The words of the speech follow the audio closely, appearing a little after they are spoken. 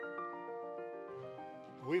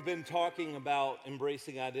We've been talking about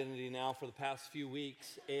embracing identity now for the past few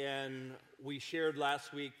weeks, and we shared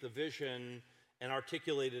last week the vision and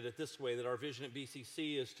articulated it this way, that our vision at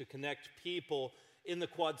BCC is to connect people in the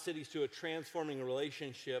Quad Cities to a transforming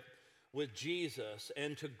relationship with Jesus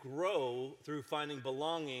and to grow through finding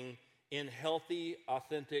belonging in healthy,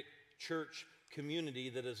 authentic church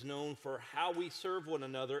community that is known for how we serve one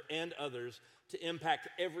another and others to impact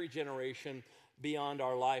every generation beyond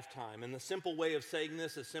our lifetime. And the simple way of saying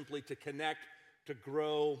this is simply to connect, to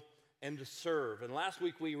grow, and to serve. And last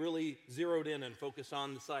week we really zeroed in and focused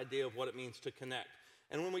on this idea of what it means to connect.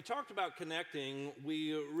 And when we talked about connecting,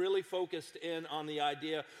 we really focused in on the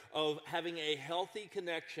idea of having a healthy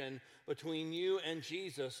connection between you and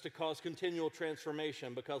Jesus to cause continual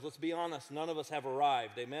transformation. Because let's be honest, none of us have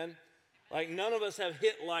arrived, amen? Like none of us have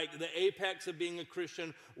hit like the apex of being a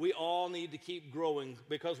Christian. We all need to keep growing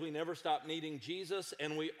because we never stop needing Jesus,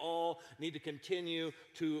 and we all need to continue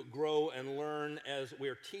to grow and learn as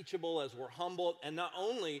we're teachable, as we're humble. And not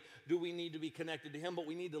only do we need to be connected to Him, but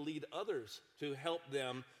we need to lead others to help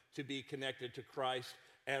them to be connected to Christ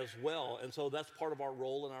as well. And so that's part of our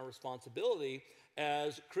role and our responsibility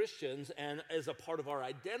as Christians, and as a part of our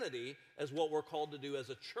identity as what we're called to do as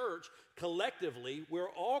a church. Collectively, we're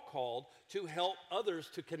all called to help others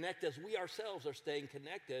to connect as we ourselves are staying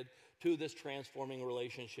connected to this transforming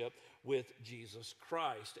relationship with Jesus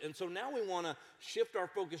Christ. And so now we want to shift our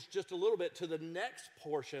focus just a little bit to the next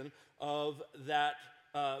portion of that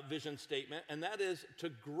vision statement, and that is to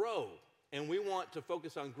grow. And we want to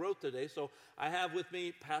focus on growth today. So I have with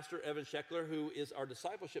me Pastor Evan Sheckler, who is our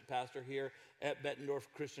discipleship pastor here at Bettendorf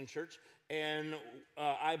Christian Church. And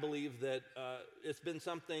I believe that it's been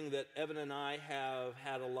something that Evan and I have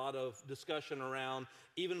had a lot of discussion around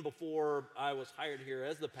even before I was hired here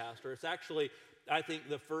as the pastor. It's actually, I think,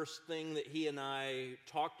 the first thing that he and I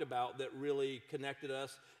talked about that really connected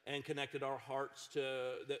us and connected our hearts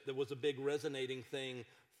to, that was a big resonating thing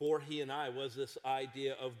for he and I, was this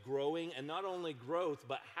idea of growing, and not only growth,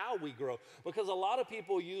 but how we grow. Because a lot of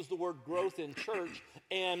people use the word growth in church,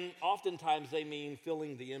 and oftentimes they mean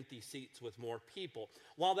filling the empty seats with more people.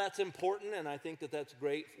 While that's important, and I think that that's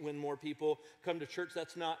great when more people come to church,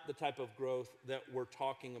 that's not the type of growth that we're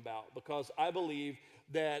talking about. Because I believe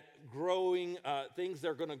that growing, things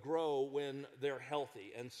are going to grow when they're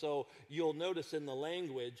healthy. And so you'll notice in the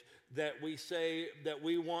language that we say that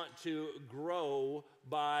we want to grow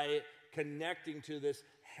by connecting to this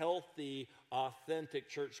healthy, authentic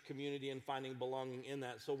church community and finding belonging in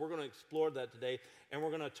that. So we're going to explore that today, and we're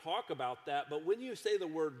going to talk about that. But when you say the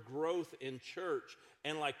word growth in church,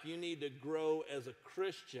 and like you need to grow as a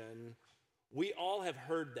Christian, we all have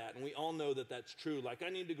heard that, and we all know that that's true. Like, I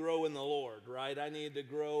need to grow in the Lord, right? I need to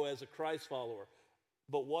grow as a Christ follower.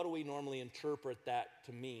 But what do we normally interpret that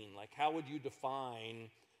to mean? Like, how would you define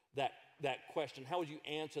that question? How would you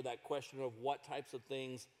answer that question of what types of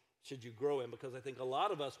things should you grow in? Because I think a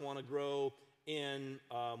lot of us want to grow in,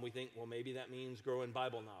 we think, well, maybe that means grow in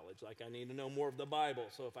Bible knowledge. Like, I need to know more of the Bible,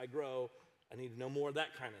 so if I grow, I need to know more of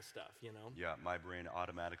that kind of stuff, you know? Yeah, my brain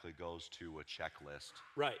automatically goes to a checklist.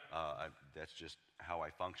 Right. That's just how I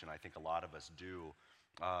function. I think a lot of us do.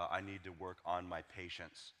 I need to work on my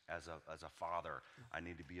patience as a father. I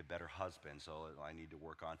need to be a better husband, so I need to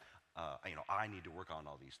work on, I need to work on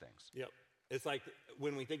all these things. Yep. It's like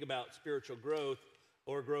when we think about spiritual growth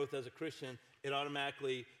or growth as a Christian, it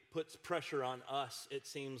automatically puts pressure on us, it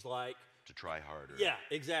seems like. To try harder. Yeah,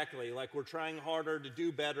 exactly. Like we're trying harder to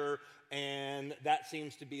do better, and that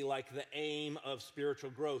seems to be like the aim of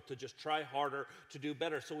spiritual growth, to just try harder to do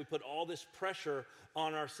better. So we put all this pressure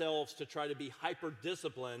on ourselves to try to be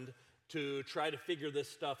hyper-disciplined, to try to figure this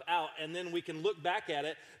stuff out, and then we can look back at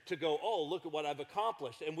it to go, oh, look at what I've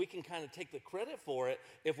accomplished, and we can kind of take the credit for it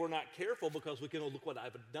if we're not careful, because we can, oh, look what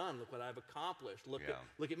I've done, look what I've accomplished, look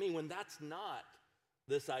at me, when that's not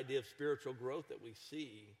this idea of spiritual growth that we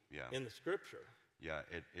see in the Scripture. Yeah,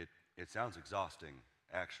 it sounds exhausting,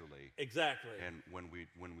 actually. Exactly. And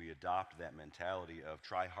when we adopt that mentality of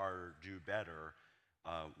try harder, do better,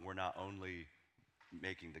 we're not only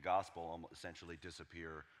making the gospel essentially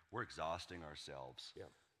disappear, we're exhausting ourselves. Yeah.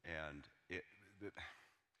 And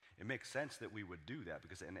it makes sense that we would do that,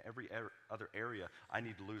 because in every other area, I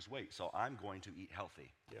need to lose weight, so I'm going to eat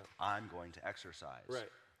healthy. Yeah. I'm going to exercise. Right.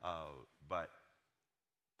 But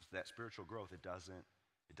that spiritual growth, it doesn't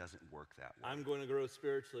work that way. I'm going to grow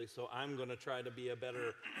spiritually, so I'm going to try to be a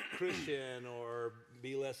better Christian, or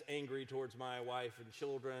be less angry towards my wife and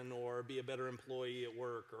children, or be a better employee at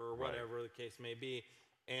work, or whatever the case may be.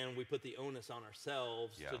 And we put the onus on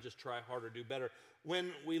ourselves to just try harder, do better.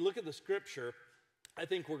 When we look at the Scripture, I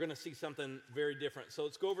think we're going to see something very different. So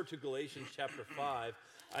let's go over to Galatians chapter 5.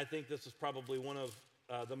 I think this is probably one of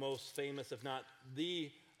the most famous, if not the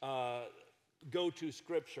go-to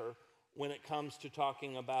scripture when it comes to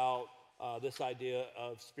talking about this idea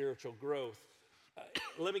of spiritual growth.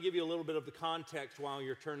 Let me give you a little bit of the context while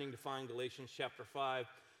you're turning to find Galatians chapter 5.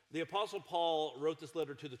 The Apostle Paul wrote this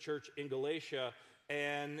letter to the church in Galatia,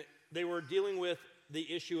 and they were dealing with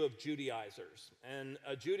the issue of Judaizers. And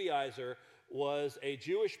a Judaizer was a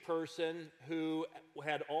Jewish person who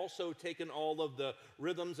had also taken all of the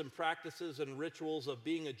rhythms and practices and rituals of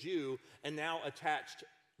being a Jew and now attached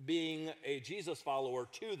being a Jesus follower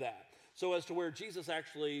to that. So as to where Jesus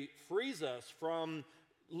actually frees us from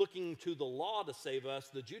looking to the law to save us,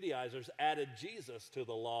 the Judaizers added Jesus to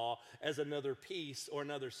the law as another piece or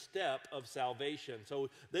another step of salvation. So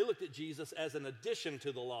they looked at Jesus as an addition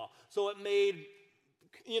to the law. So it made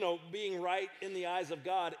being right in the eyes of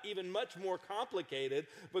God even much more complicated,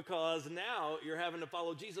 because now you're having to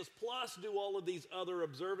follow Jesus plus do all of these other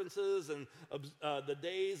observances and the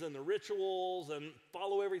days and the rituals and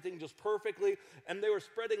follow everything just perfectly. And they were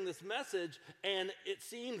spreading this message, and it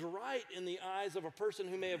seemed right in the eyes of a person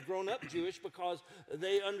who may have grown up Jewish, because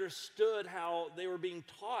they understood how they were being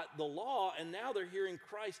taught the law, and now they're hearing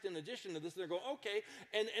Christ in addition to this, and they're going, okay.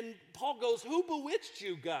 And Paul goes, who bewitched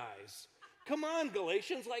you guys? Come on,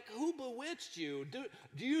 Galatians, like, who bewitched you?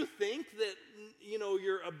 Do you think that,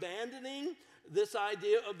 you're abandoning this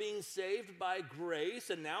idea of being saved by grace,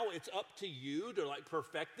 and now it's up to you to,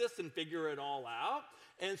 perfect this and figure it all out?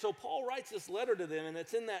 And so Paul writes this letter to them, and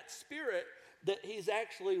it's in that spirit that he's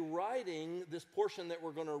actually writing this portion that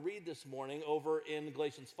we're going to read this morning over in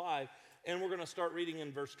Galatians 5. And we're going to start reading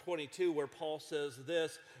in verse 22, where Paul says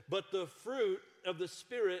this: "But the fruit of the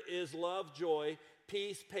Spirit is love, joy,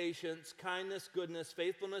 peace, patience, kindness, goodness,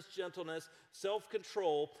 faithfulness, gentleness,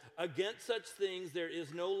 self-control. Against such things there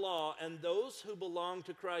is no law, and those who belong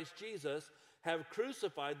to Christ Jesus have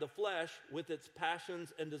crucified the flesh with its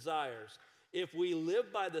passions and desires. If we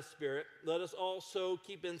live by the Spirit, let us also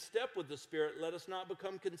keep in step with the Spirit. Let us not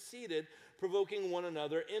become conceited, provoking one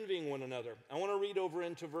another, envying one another." I want to read over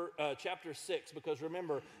into chapter 6, because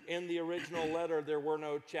remember, in the original letter, there were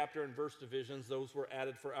no chapter and verse divisions. Those were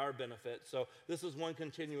added for our benefit. So this is one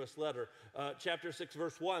continuous letter. Chapter 6,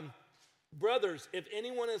 verse 1, "Brothers, if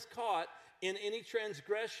anyone is caught in any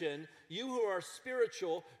transgression, you who are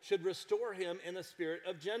spiritual should restore him in a spirit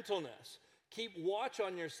of gentleness. Keep watch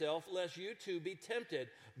on yourself, lest you too be tempted.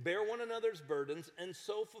 Bear one another's burdens, and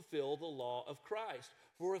so fulfill the law of Christ.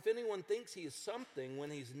 For if anyone thinks he is something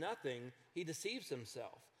when he's nothing, he deceives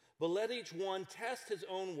himself. But let each one test his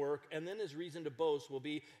own work, and then his reason to boast will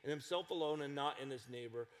be in himself alone and not in his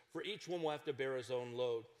neighbor. For each one will have to bear his own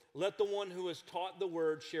load. Let the one who has taught the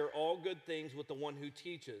word share all good things with the one who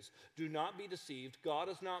teaches. Do not be deceived. God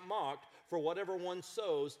is not mocked, for whatever one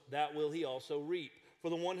sows, that will he also reap. For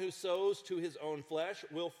the one who sows to his own flesh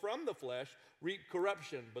will from the flesh reap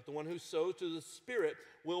corruption, but the one who sows to the Spirit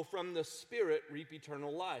will from the Spirit reap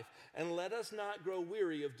eternal life. And let us not grow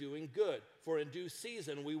weary of doing good, for in due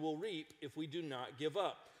season we will reap if we do not give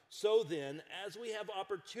up. So then, as we have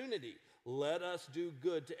opportunity, let us do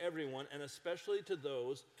good to everyone, and especially to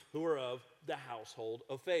those who are of the household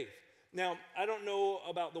of faith." Now, I don't know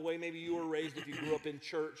about the way maybe you were raised if you grew up in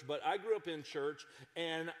church, but I grew up in church,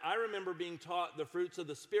 and I remember being taught the fruits of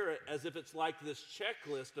the Spirit as if it's like this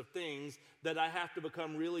checklist of things that I have to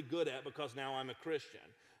become really good at because now I'm a Christian.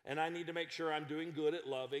 And I need to make sure I'm doing good at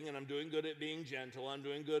loving, and I'm doing good at being gentle, I'm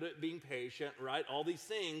doing good at being patient, right? All these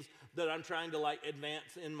things that I'm trying to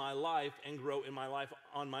advance in my life and grow in my life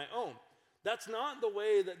on my own. That's not the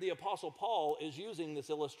way that the Apostle Paul is using this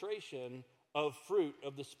illustration of fruit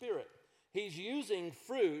of the Spirit. He's using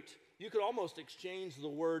fruit. You could almost exchange the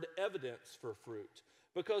word evidence for fruit,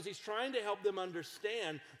 because he's trying to help them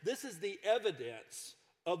understand this is the evidence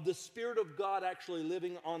of the Spirit of God actually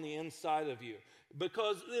living on the inside of you.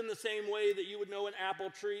 Because in the same way that you would know an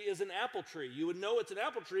apple tree is an apple tree, you would know it's an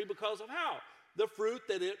apple tree because of how? The fruit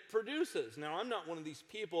that it produces. Now, I'm not one of these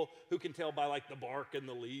people who can tell by the bark and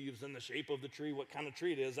the leaves and the shape of the tree what kind of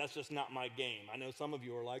tree it is. That's just not my game. I know some of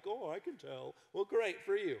you are like, "Oh, I can tell." Well, great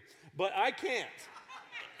for you. But I can't.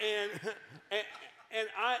 And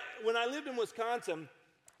when I lived in Wisconsin,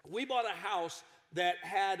 we bought a house that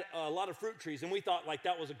had a lot of fruit trees, and we thought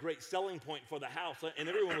that was a great selling point for the house, and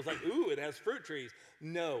everyone was like, "Ooh, it has fruit trees."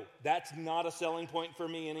 No, that's not a selling point for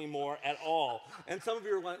me anymore at all. And some of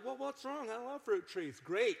you are like, "Well, what's wrong? I love fruit trees."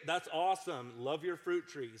 Great, that's awesome. Love your fruit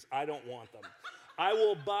trees. I don't want them. I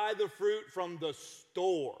will buy the fruit from the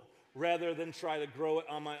store rather than try to grow it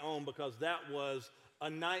on my own, because that was a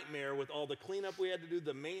nightmare with all the cleanup we had to do,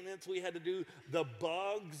 the maintenance we had to do, the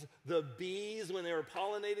bugs, the bees when they were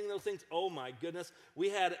pollinating those things. Oh my goodness. We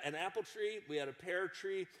had an apple tree, we had a pear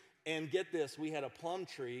tree, and get this, we had a plum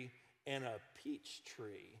tree and a peach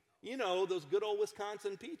tree. You know, those good old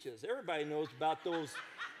Wisconsin peaches. Everybody knows about those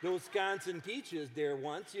Wisconsin peaches there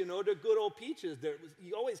once. You know, the good old peaches.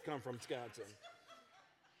 You always come from Wisconsin.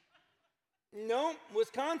 No,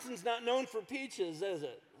 Wisconsin's not known for peaches, is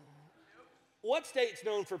it? What state's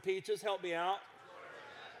known for peaches? Help me out.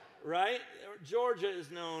 Right? Georgia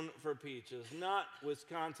is known for peaches, not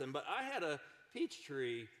Wisconsin. But I had a peach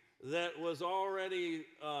tree that was already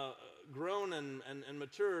grown and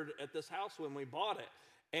matured at this house when we bought it.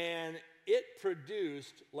 And it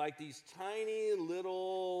produced like these tiny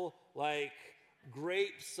little, like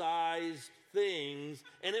grape-sized things,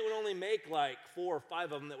 and it would only make like 4 or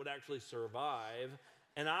 5 of them that would actually survive.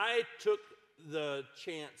 And I took the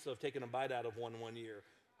chance of taking a bite out of one year.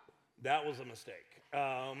 That was a mistake.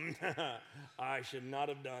 I should not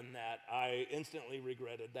have done that. I instantly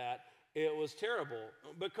regretted that. It was terrible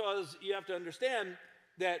because you have to understand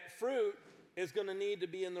that fruit is going to need to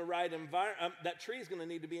be in the right environment. That tree is going to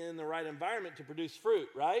need to be in the right environment to produce fruit,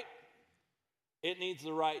 right? It needs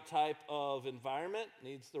the right type of environment,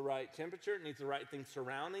 needs the right temperature, it needs the right things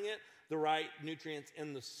surrounding it, the right nutrients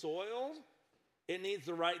in the soil. It needs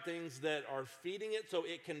the right things that are feeding it so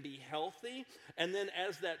it can be healthy. And then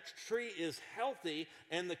as that tree is healthy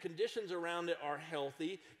and the conditions around it are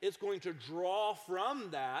healthy, it's going to draw from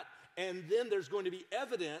that. And then there's going to be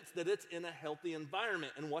evidence that it's in a healthy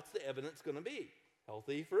environment. And what's the evidence going to be?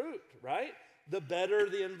 Healthy fruit, right? The better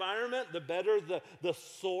the environment, the better the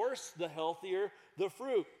source, the healthier the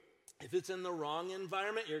fruit. If it's in the wrong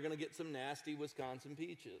environment, you're going to get some nasty Wisconsin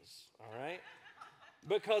peaches, all right?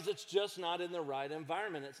 Because it's just not in the right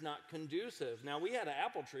environment. It's not conducive. Now, we had an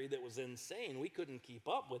apple tree that was insane. We couldn't keep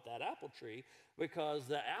up with that apple tree because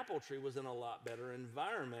the apple tree was in a lot better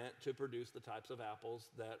environment to produce the types of apples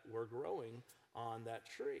that were growing on that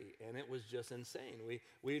tree. And it was just insane.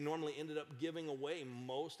 We normally ended up giving away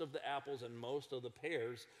most of the apples and most of the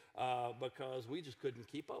pears because we just couldn't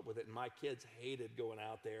keep up with it. And my kids hated going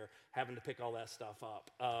out there having to pick all that stuff up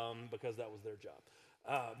because that was their job.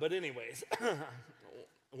 But anyways,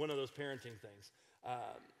 one of those parenting things.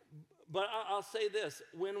 But I'll say this.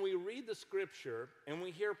 When we read the scripture and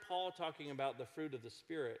we hear Paul talking about the fruit of the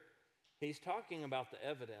Spirit, he's talking about the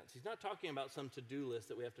evidence. He's not talking about some to-do list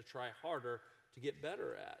that we have to try harder to get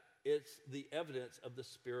better at. It's the evidence of the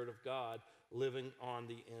Spirit of God living on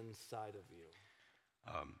the inside of you.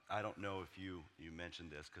 I don't know if you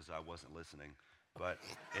mentioned this because I wasn't listening, but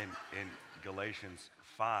in Galatians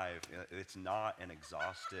 5, it's not an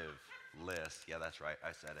exhaustive list. Yeah, that's right.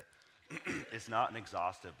 I said it. It's not an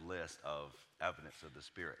exhaustive list of evidence of the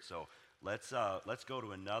Spirit. So let's go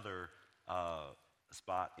to another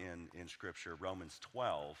spot in Scripture, Romans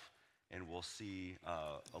 12, and we'll see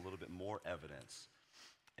a little bit more evidence.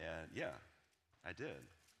 And yeah, I did.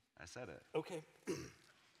 I said it. Okay.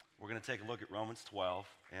 We're going to take a look at Romans 12,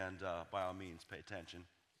 and by all means, pay attention.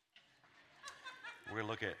 We're going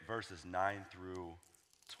to look at verses 9 through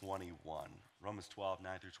 21. Romans 12,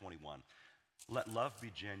 9 through 21. Let love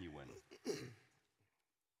be genuine.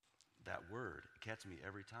 That word gets me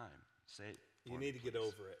every time. Say it. You need to get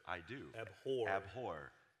over it. I do. Abhor.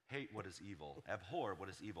 Abhor. Hate what is evil. Abhor what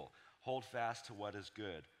is evil. Hold fast to what is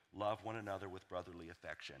good. Love one another with brotherly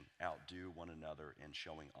affection. Outdo one another in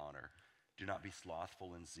showing honor. Do not be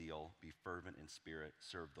slothful in zeal. Be fervent in spirit.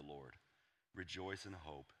 Serve the Lord. Rejoice in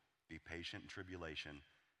hope. Be patient in tribulation.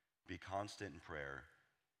 Be constant in prayer.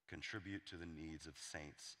 Contribute to the needs of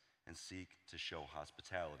saints and seek to show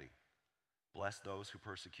hospitality. Bless those who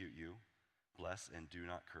persecute you. Bless and do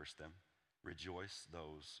not curse them. Rejoice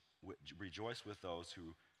with those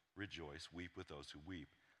who rejoice. Weep with those who weep.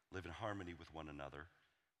 Live in harmony with one another.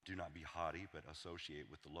 Do not be haughty, but associate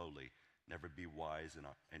with the lowly. Never be wise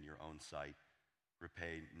in your own sight.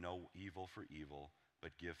 Repay no evil for evil,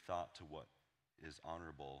 but give thought to what is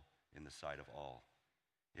honorable in the sight of all.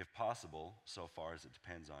 If possible, so far as it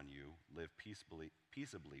depends on you, live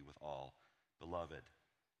peaceably with all. Beloved,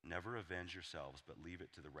 never avenge yourselves, but leave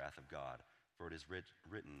it to the wrath of God. For it is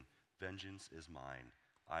written, vengeance is mine,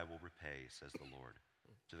 I will repay, says the Lord.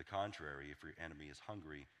 To the contrary, if your enemy is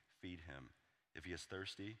hungry, feed him. If he is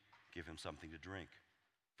thirsty, give him something to drink.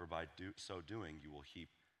 For by so doing, you will heap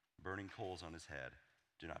burning coals on his head.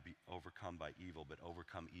 Do not be overcome by evil, but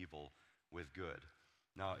overcome evil with good.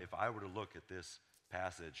 Now, if I were to look at this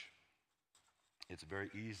passage, it's very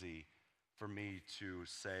easy for me to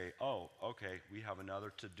say, oh, okay, we have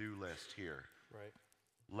another to-do list here. Right.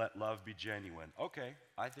 Let love be genuine. Okay,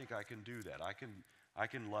 I think I can do that. I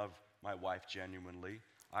can love my wife genuinely.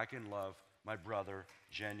 I can love my brother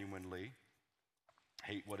genuinely.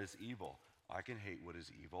 Hate what is evil. I can hate what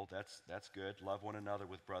is evil. That's good. Love one another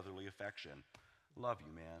with brotherly affection. Love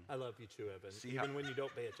you, man. I love you too, Evan. See even how- when you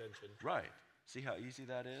don't pay attention. Right. See how easy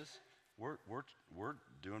that is? We're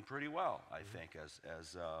doing pretty well, I think, as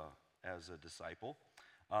a disciple.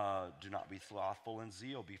 Do not be slothful in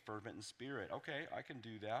zeal. Be fervent in spirit. Okay, I can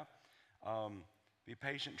do that. Be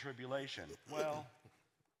patient in tribulation. Well,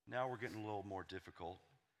 now we're getting a little more difficult.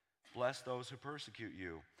 Bless those who persecute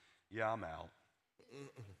you. Yeah, I'm out.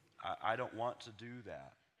 I don't want to do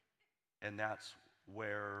that. And that's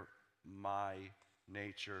where my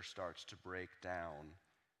nature starts to break down.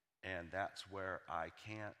 And that's where I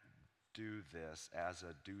can't do this as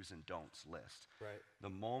a do's and don'ts list. Right. The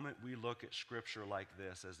moment we look at scripture like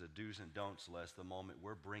this as a do's and don'ts list, the moment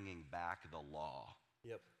we're bringing back the law.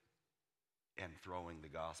 Yep. And throwing the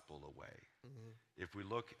gospel away. If we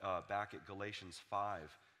look back at Galatians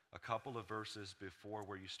 5, a couple of verses before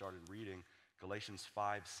where you started reading, Galatians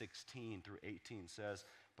 5:16 through 18 says,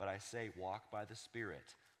 "But I say, walk by the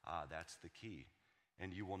Spirit." That's the key.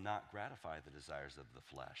 "And you will not gratify the desires of the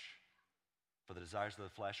flesh. For the desires of the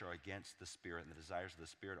flesh are against the Spirit, and the desires of the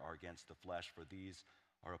Spirit are against the flesh, for these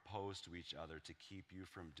are opposed to each other to keep you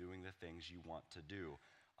from doing the things you want to do."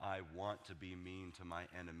 I want to be mean to my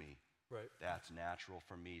enemy. Right. That's natural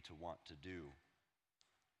for me to want to do.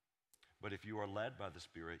 But if you are led by the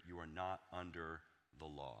Spirit, you are not under the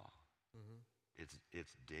law.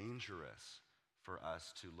 It's dangerous for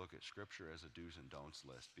us to look at Scripture as a do's and don'ts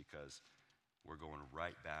list, because we're going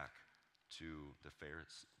right back to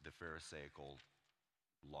the Pharisaical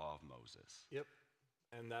law of Moses. Yep.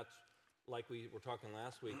 And that's, like we were talking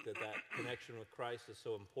last week, that connection with Christ is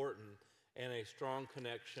so important, and a strong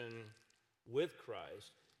connection with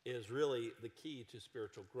Christ is really the key to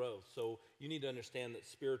spiritual growth. So you need to understand that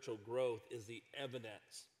spiritual growth is the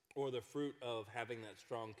evidence or the fruit of having that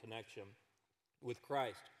strong connection with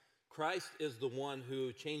Christ. Christ is the one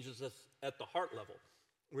who changes us at the heart level.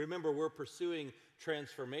 Remember, we're pursuing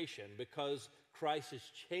transformation because Christ is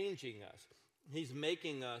changing us. He's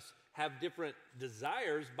making us have different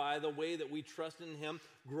desires by the way that we trust in him,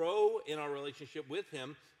 grow in our relationship with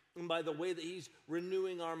him, and by the way that he's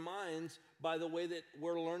renewing our minds, by the way that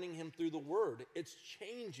we're learning him through the word. It's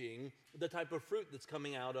changing the type of fruit that's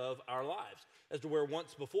coming out of our lives. As to where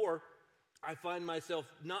once before, I find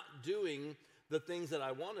myself not doing the things that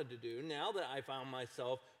I wanted to do. Now that I found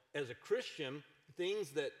myself as a Christian,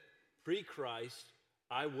 things that pre-Christ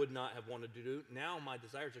I would not have wanted to do, now my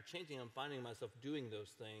desires are changing. I'm finding myself doing those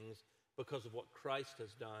things because of what Christ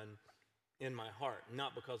has done in my heart,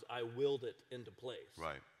 not because I willed it into place.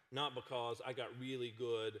 Right. Not because I got really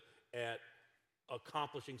good at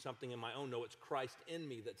accomplishing something in my own. No, it's Christ in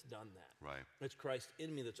me that's done that. Right. It's Christ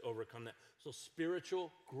in me that's overcome that. So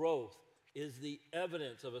spiritual growth is the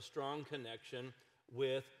evidence of a strong connection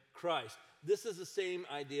with Christ. This is the same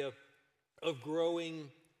idea of growing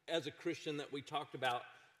as a Christian that we talked about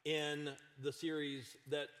in the series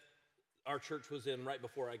that our church was in right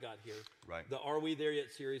before I got here. Right. The Are We There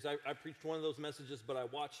Yet series. I preached one of those messages, but I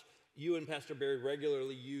watched you and Pastor Barry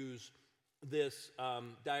regularly use this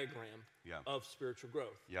diagram of spiritual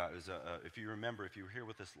growth. Yeah, it was if you remember, if you were here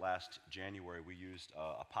with us last January, we used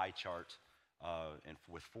a pie chart and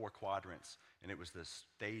with 4 quadrants, and it was the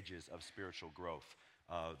stages of spiritual growth.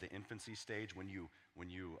 The infancy stage, when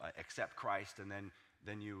you accept Christ, and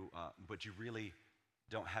then you but you really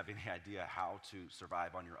don't have any idea how to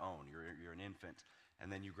survive on your own. You're an infant, and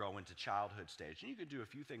then you grow into childhood stage, and you can do a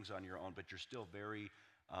few things on your own, but you're still very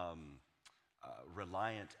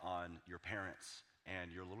reliant on your parents,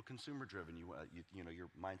 and you're a little consumer driven. You know, your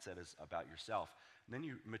mindset is about yourself. And then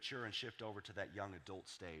you mature and shift over to that young adult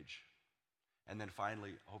stage. And then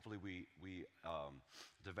finally, hopefully we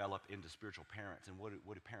develop into spiritual parents. And what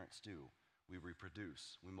do parents do? We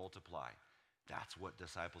reproduce, we multiply. That's what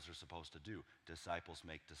disciples are supposed to do. Disciples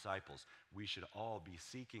make disciples. We should all be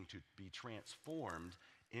seeking to be transformed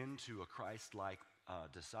into a Christ-like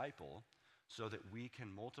disciple, so that we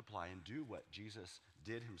can multiply and do what Jesus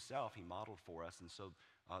did himself. He modeled for us, and so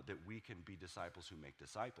that we can be disciples who make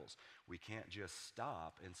disciples. We can't just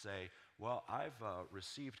stop and say, well, I've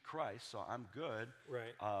received Christ, so I'm good.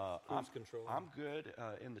 Right. Cruise control. I'm good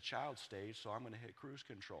in the child stage, so I'm going to hit cruise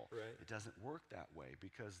control. Right. It doesn't work that way,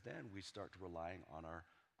 because then we start relying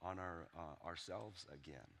on ourselves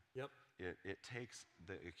again. Yep. It takes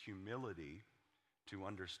the humility to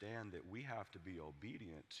understand that we have to be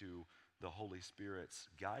obedient to the Holy Spirit's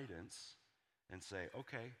guidance and say,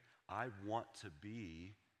 okay, I want to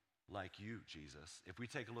be like you, Jesus. If we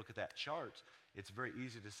take a look at that chart, it's very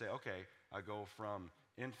easy to say, okay, I go from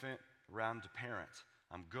infant around to parent.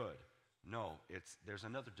 I'm good. No, there's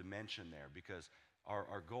another dimension there, because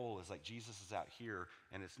our goal is like Jesus is out here,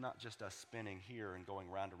 and it's not just us spinning here and going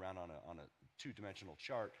round and round on a two-dimensional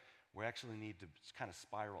chart. We actually need to kind of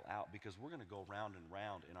spiral out, because we're going to go round and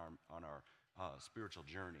round on our spiritual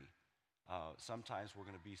journey. Sometimes we're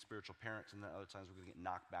going to be spiritual parents, and then other times we're going to get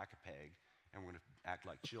knocked back a peg, and we're going to act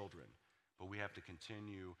like children. But we have to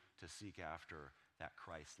continue to seek after that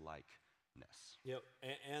Christ-likeness. Yep,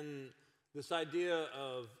 and this idea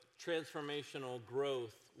of transformational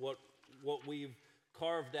growth, what we've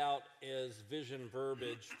carved out as vision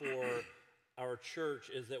verbiage for our church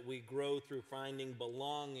is that we grow through finding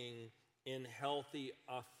belonging in healthy,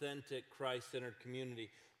 authentic, Christ-centered community.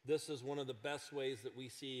 This is one of the best ways that we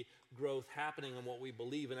see growth happening in what we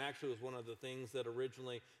believe, and actually was one of the things that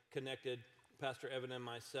originally connected Pastor Evan and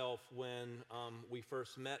myself when we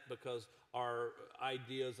first met, because our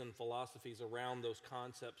ideas and philosophies around those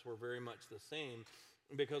concepts were very much the same,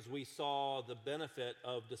 because we saw the benefit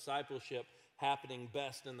of discipleship happening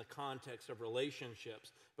best in the context of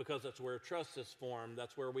relationships, because that's where trust is formed.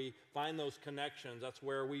 That's where we find those connections. That's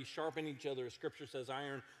where we sharpen each other. Scripture says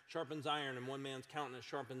iron sharpens iron, and one man's countenance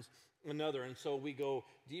sharpens another. And so we go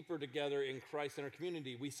deeper together in Christ in our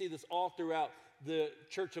community. We see this all throughout the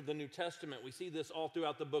church of the New Testament. We see this all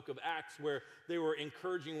throughout the book of Acts, where they were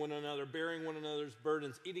encouraging one another, bearing one another's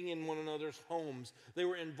burdens, eating in one another's homes. They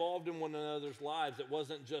were involved in one another's lives. It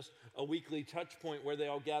wasn't just a weekly touch point where they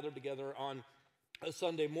all gathered together on a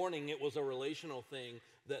Sunday morning. It was a relational thing,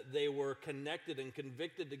 that they were connected and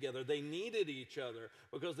convicted together. They needed each other,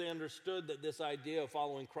 because they understood that this idea of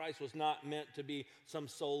following Christ was not meant to be some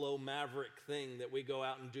solo maverick thing that we go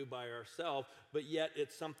out and do by ourselves, but yet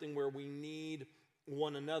it's something where we need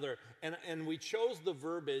one another. And we chose the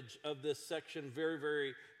verbiage of this section very,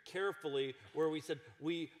 very carefully, where we said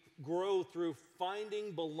we grow through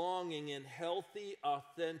finding belonging in healthy,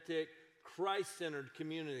 authentic, Christ-centered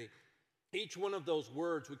community. Each one of those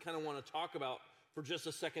words we kind of want to talk about for just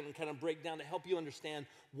a second and kind of break down to help you understand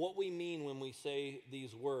what we mean when we say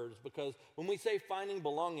these words. Because when we say finding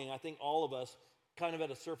belonging, I think all of us kind of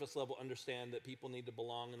at a surface level understand that people need to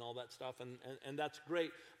belong and all that stuff, and that's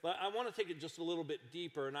great. But I want to take it just a little bit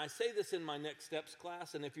deeper, and I say this in my Next Steps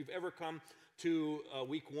class, and if you've ever come to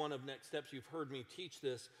week 1 of Next Steps, you've heard me teach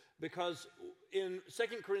this, because in 2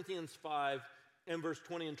 Corinthians 5, in verse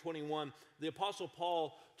 20 and 21, the Apostle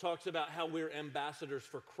Paul talks about how we're ambassadors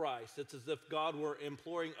for Christ. It's as if God were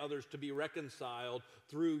imploring others to be reconciled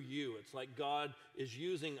through you. It's like God is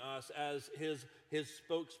using us as his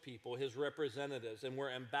spokespeople, his representatives, and we're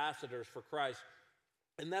ambassadors for Christ.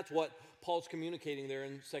 And that's what Paul's communicating there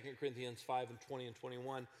in 2 Corinthians 5 and 20 and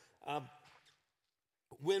 21.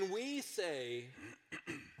 When we say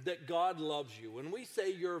that God loves you, when we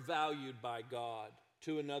say you're valued by God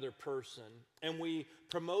to another person, and we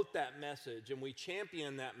promote that message and we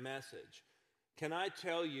champion that message, can I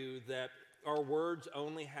tell you that our words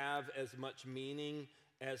only have as much meaning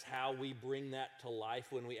as how we bring that to life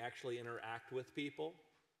when we actually interact with people?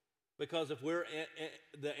 Because if we're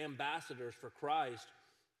the ambassadors for Christ,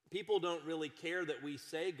 people don't really care that we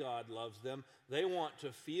say God loves them. They want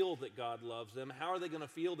to feel that God loves them. How are they going to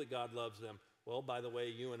feel that God loves them? Well, by the way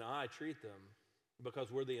you and I treat them,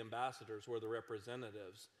 because we're the ambassadors, we're the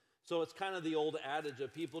representatives. So it's kind of the old adage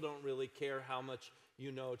of people don't really care how much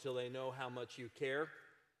you know till they know how much you care.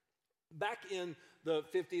 Back in the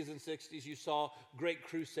 50s and 60s, you saw great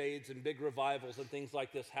crusades and big revivals and things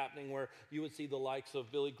like this happening, where you would see the likes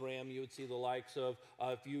of Billy Graham, you would see the likes of,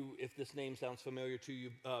 if this name sounds familiar to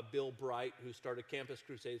you, Bill Bright, who started Campus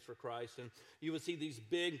Crusades for Christ, and you would see these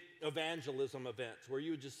big evangelism events where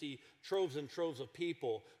you would just see troves and troves of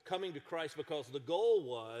people coming to Christ, because the goal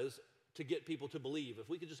was to get people to believe. If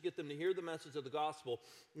we could just get them to hear the message of the gospel,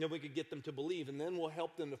 then we could get them to believe, and then we'll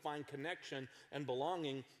help them to find connection and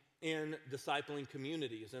belonging in discipling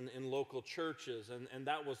communities and in local churches, and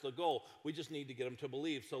that was the goal. We just need to get them to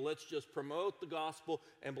believe. So let's just promote the gospel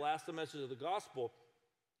and blast the message of the gospel.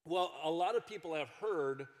 Well, a lot of people have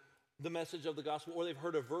heard the message of the gospel, or they've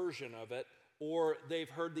heard a version of it, or they've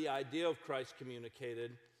heard the idea of Christ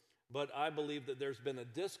communicated, but I believe that there's been a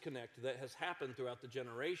disconnect that has happened throughout the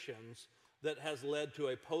generations that has led to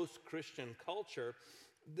a post-Christian culture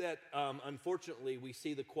that unfortunately we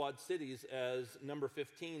see the Quad Cities as number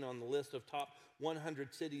 15 on the list of top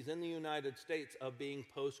 100 cities in the United States of being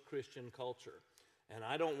post-Christian culture. And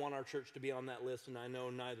I don't want our church to be on that list, and I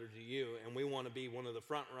know neither do you. And we want to be one of the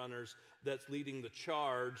front runners that's leading the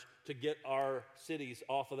charge to get our cities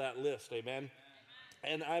off of that list. Amen?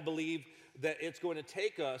 And I believe that it's going to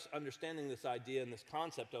take us understanding this idea and this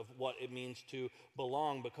concept of what it means to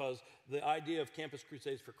belong, because the idea of Campus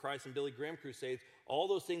Crusades for Christ and Billy Graham Crusades, all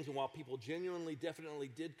those things, and while people genuinely, definitely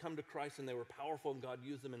did come to Christ and they were powerful and God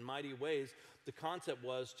used them in mighty ways, the concept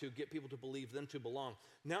was to get people to believe, them to belong.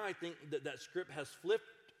 Now I think that that script has flipped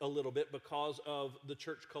a little bit because of the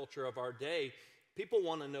church culture of our day. People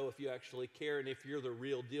want to know if you actually care and if you're the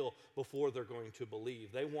real deal before they're going to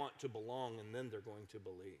believe. They want to belong and then they're going to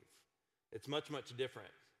believe. It's much, much different.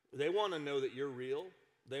 They want to know that you're real.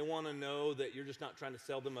 They want to know that you're just not trying to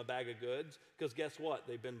sell them a bag of goods, because guess what?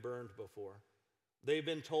 They've been burned before. They've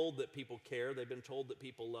been told that people care. They've been told that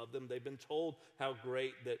people love them. They've been told how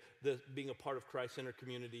great that being a part of Christ-centered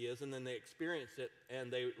community is, and then they experienced it and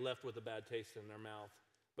they left with a bad taste in their mouth,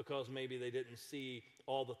 because maybe they didn't see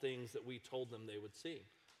all the things that we told them they would see.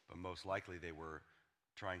 But most likely they were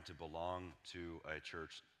trying to belong to a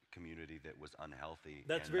church community that was unhealthy.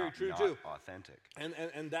 That's and very not, true not too. Authentic.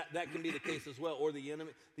 And that can be the case as well. Or the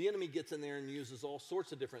enemy gets in there and uses all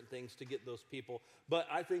sorts of different things to get those people. But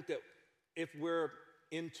I think that if we're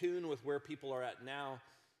in tune with where people are at now,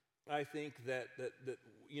 I think that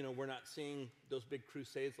we're not seeing those big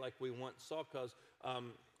crusades like we once saw, because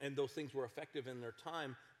and those things were effective in their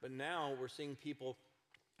time. But now we're seeing people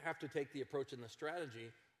have to take the approach and the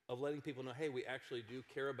strategy of letting people know, hey, we actually do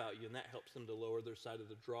care about you, and that helps them to lower their side of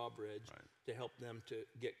the drawbridge, right, to help them to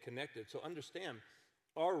get connected. So understand,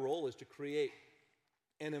 our role is to create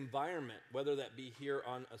an environment, whether that be here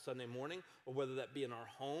on a Sunday morning, or whether that be in our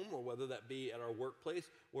home, or whether that be at our workplace,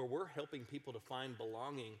 where we're helping people to find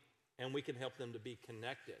belonging, and we can help them to be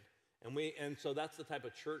connected. And so that's the type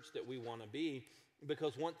of church that we want to be,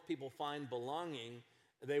 because once people find belonging,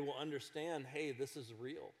 they will understand, hey, this is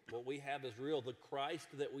real. What we have is real. The Christ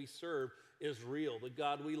that we serve is real. The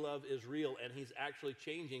God we love is real, and he's actually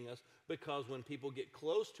changing us, because when people get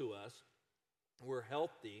close to us, we're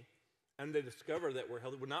healthy, and they discover that we're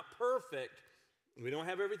healthy. We're not perfect. We don't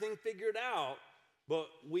have everything figured out, but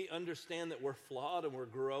we understand that we're flawed and we're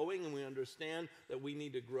growing, and we understand that we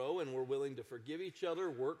need to grow, and we're willing to forgive each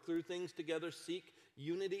other, work through things together, seek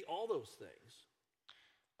unity, all those things.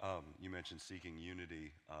 You mentioned seeking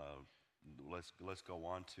unity. Let's go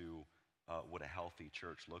on to what a healthy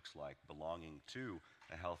church looks like, belonging to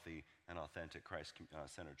a healthy and authentic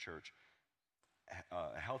Christ-centered church.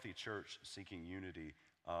 A healthy church seeking unity,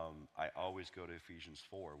 I always go to Ephesians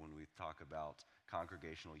 4 when we talk about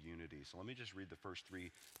congregational unity. So let me just read the first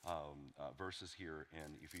three verses here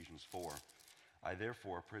in Ephesians 4. I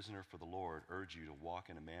therefore, a prisoner for the Lord, urge you to walk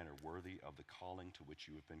in a manner worthy of the calling to which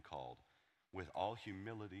you have been called, with all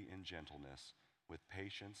humility and gentleness, with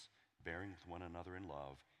patience, bearing with one another in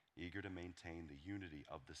love, eager to maintain the unity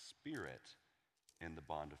of the Spirit in the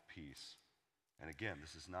bond of peace. And again,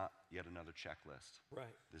 this is not yet another checklist.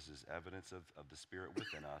 Right. This is evidence of the Spirit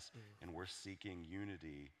within us, and we're seeking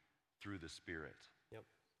unity through the Spirit. Yep.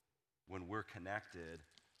 When we're connected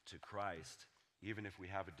to Christ, even if we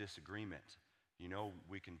have a disagreement,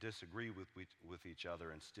 we can disagree with each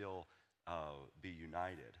other and still be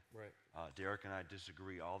united. Right. Derik and I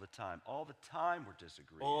disagree all the time. All the time we're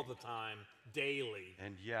disagreeing. All the time, daily.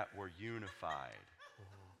 And yet we're unified.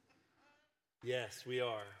 Yes, we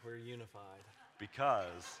are. We're unified.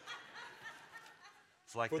 Because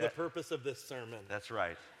it's like For the purpose of this sermon. That's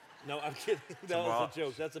right. No, I'm kidding. That was a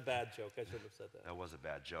joke. That's a bad joke. I shouldn't have said that. That was a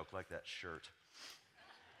bad joke, like that shirt.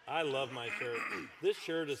 I love my shirt. This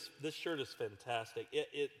shirt is fantastic.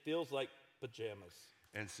 It feels like pajamas.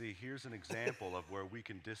 And see, here's an example of where we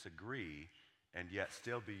can disagree and yet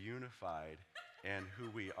still be unified in who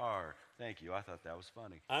we are. Thank you. I thought that was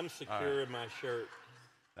funny. I'm secure in my shirt.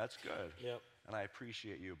 That's good. Yep. And I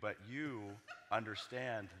appreciate you. But you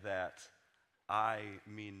understand that I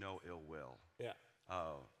mean no ill will. Yeah.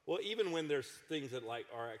 Well, even when there's things that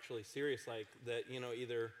are actually serious, like that,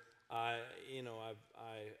 either I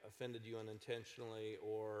offended you unintentionally,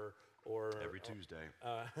 or every Tuesday,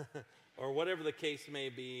 or whatever the case may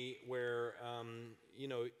be, where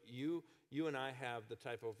you and I have the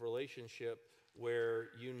type of relationship where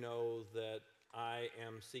that I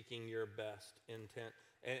am seeking your best intent,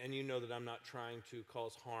 and that I'm not trying to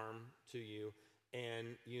cause harm to you,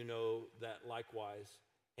 and that likewise.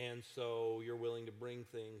 And so you're willing to bring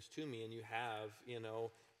things to me, and you have,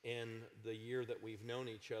 in the year that we've known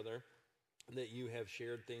each other, that you have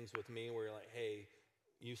shared things with me where you're like, hey,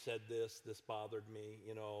 you said this bothered me,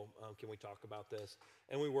 can we talk about this?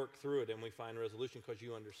 And we work through it, and we find resolution, because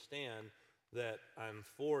you understand that I'm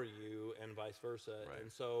for you, and vice versa. Right.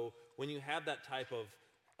 And so when you have that type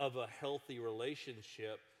of a healthy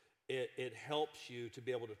relationship, it helps you to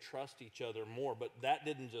be able to trust each other more. But that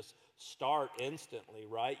didn't just start instantly,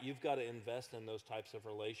 right? You've got to invest in those types of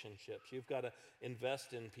relationships. You've got to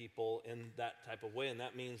invest in people in that type of way. And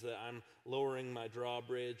that means that I'm lowering my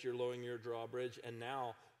drawbridge, you're lowering your drawbridge, and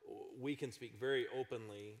now we can speak very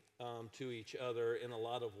openly to each other in a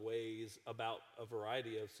lot of ways about a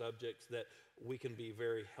variety of subjects that we can be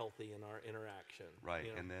very healthy in our interaction. Right,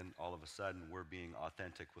 you know? and then all of a sudden we're being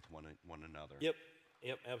authentic with one another. Yep,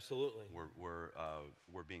 absolutely.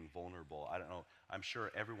 We're being vulnerable. I don't know. I'm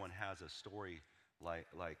sure everyone has a story like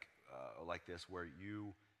this where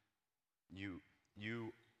you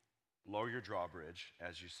lower your drawbridge,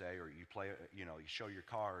 as you say, or you play. You show your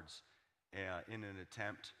cards in an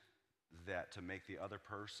attempt to make the other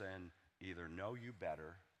person either know you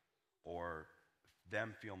better or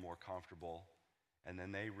them feel more comfortable, and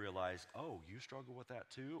then they realize, oh, you struggle with that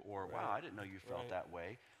too, or Right. wow, I didn't know you felt Right. that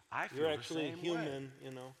way. I feel You're the actually same human,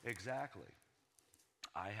 way. Exactly.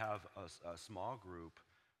 I have a small group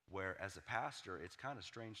where, as a pastor, it's kind of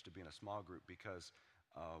strange to be in a small group because,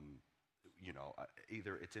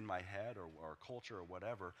 either it's in my head or culture or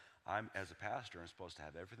whatever. As a pastor, I'm supposed to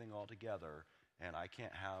have everything all together, and I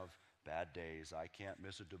can't have bad days. I can't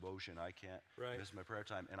miss a devotion. I can't Right. miss my prayer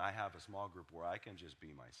time. And I have a small group where I can just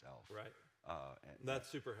be myself. Right. And That's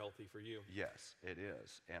super healthy for you. yes, it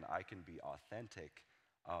is. And I can be authentic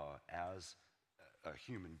as a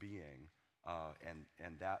human being,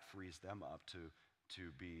 and that frees them up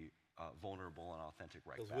to be vulnerable and authentic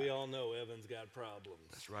right Because back. we all know Evan's got problems.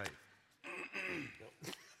 That's right.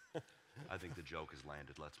 Yep. I think the joke has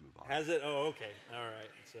landed. Let's move on. Has it? Oh, okay. All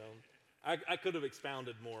right. So I could have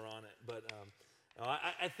expounded more on it, but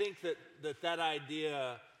I think that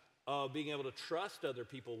idea of being able to trust other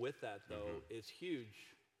people with that, though, is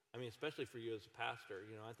huge. I mean, especially for you as a pastor.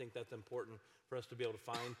 I think that's important for us to be able to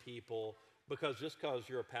find people, because just because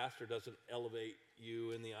you're a pastor doesn't elevate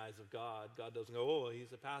you in the eyes of God. God doesn't go, oh,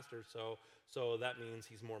 he's a pastor, so that means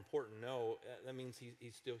he's more important. No, that means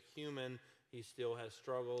he's still human. He still has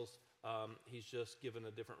struggles. He's just given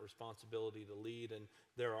a different responsibility to lead, and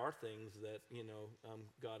there are things that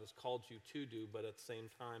God has called you to do, but at the same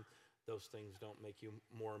time, those things don't make you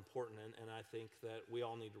more important. And I think that we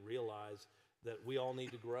all need to realize that we all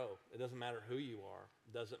need to grow. It doesn't matter who you are.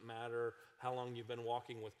 It doesn't matter how long you've been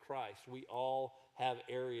walking with Christ. We all have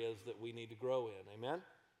areas that we need to grow in. Amen?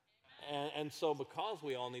 And so because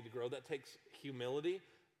we all need to grow, that takes humility,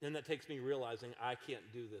 and that takes me realizing I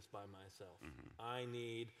can't do this by myself. I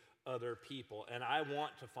need other people, and I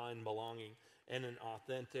want to find belonging in an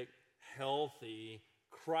authentic, healthy,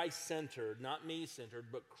 Christ-centered, not me-centered,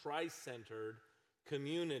 but Christ-centered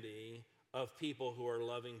community of people who are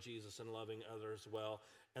loving Jesus and loving others well.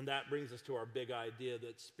 And that brings us to our big idea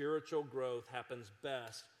that spiritual growth happens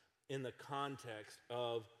best in the context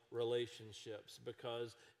of relationships,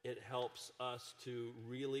 because it helps us to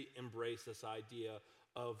really embrace this idea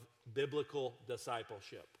of biblical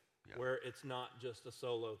discipleship. Yeah. Where it's not just a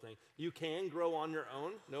solo thing. You can grow on your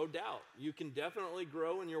own, no doubt. You can definitely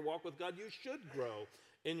grow in your walk with God. You should grow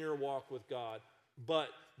in your walk with God. But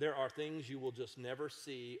there are things you will just never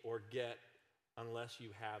see or get unless you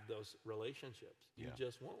have those relationships. You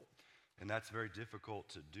just won't. And that's very difficult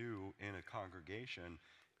to do in a congregation.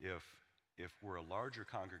 If we're a larger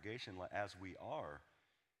congregation, as we are,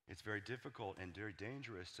 it's very difficult and very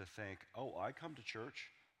dangerous to think, oh, I come to church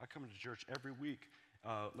every week.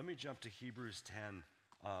 Let me jump to Hebrews 10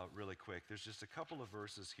 really quick. There's just a couple of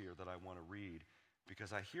verses here that I want to read,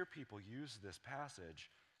 because I hear people use this passage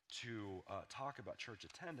to talk about church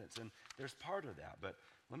attendance, and there's part of that. But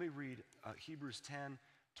let me read Hebrews 10,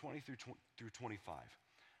 20 through 25.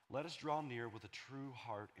 Let us draw near with a true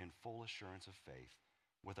heart in full assurance of faith,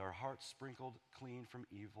 with our hearts sprinkled clean from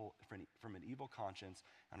an evil conscience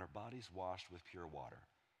and our bodies washed with pure water.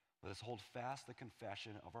 Let us hold fast the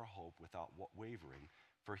confession of our hope without wavering,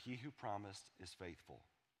 for he who promised is faithful.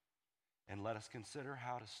 And let us consider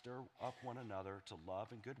how to stir up one another to love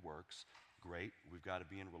and good works. Great, we've got to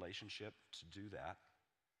be in relationship to do that.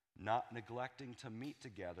 Not neglecting to meet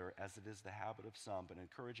together as it is the habit of some, but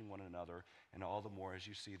encouraging one another, and all the more as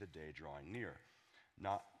you see the day drawing near.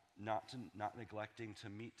 Not neglecting to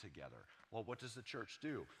meet together. Well, what does the church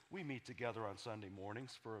do? We meet together on Sunday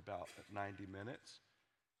mornings for about 90 minutes.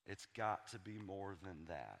 It's got to be more than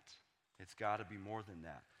that. It's got to be more than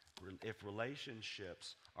that. If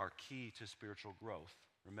relationships are key to spiritual growth,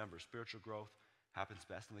 remember, spiritual growth happens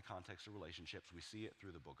best in the context of relationships. We see it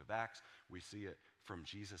through the book of Acts. We see it from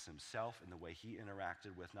Jesus himself in the way he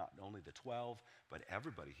interacted with not only the 12, but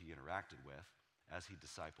everybody he interacted with as he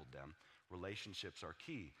discipled them. Relationships are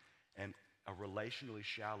key. And a relationally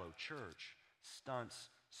shallow church stunts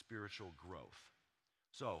spiritual growth.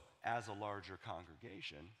 So, as a larger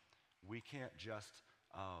congregation, we can't just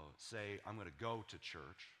say, I'm going to go to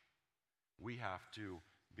church. We have to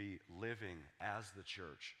be living as the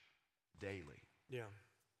church daily. Yeah.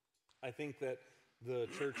 I think that the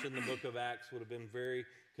church in the book of Acts would have been very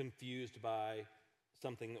confused by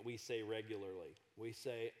something that we say regularly. We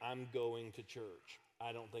say, I'm going to church.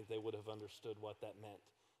 I don't think they would have understood what that meant,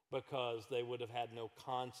 because they would have had no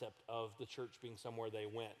concept of the church being somewhere they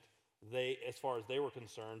went. They, as far as they were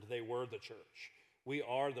concerned, they were the church. We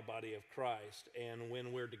are the body of Christ, and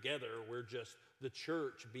when we're together, we're just the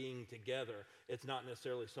church being together. It's not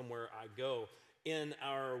necessarily somewhere I go. In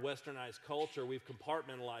our westernized culture, we've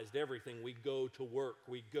compartmentalized everything. We go to work,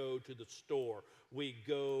 we go to the store, we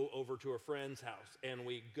go over to a friend's house, and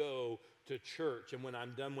we go to church. And when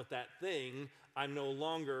I'm done with that thing, I'm no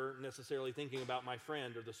longer necessarily thinking about my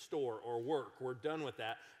friend or the store or work. We're done with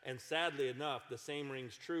that. And sadly enough, the same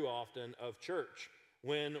rings true often of church.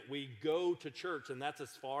 When we go to church, and that's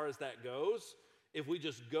as far as that goes, if we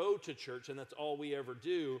just go to church and that's all we ever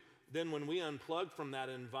do, then when we unplug from that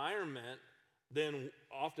environment, then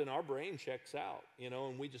often our brain checks out,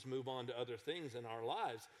 and we just move on to other things in our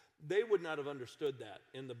lives. They would not have understood that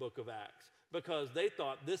in the book of Acts, because they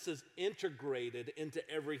thought this is integrated into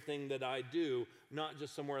everything that I do, not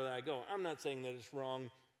just somewhere that I go. I'm not saying that it's wrong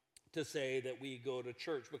to say that we go to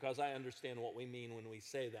church, because I understand what we mean when we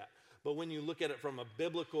say that. But when you look at it from a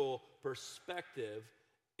biblical perspective,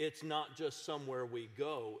 it's not just somewhere we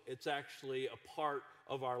go. It's actually a part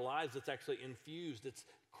of our lives. It's actually infused. It's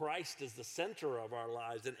Christ is the center of our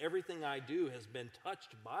lives, and everything I do has been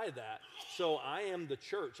touched by that. So I am the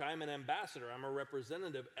church. I'm an ambassador. I'm a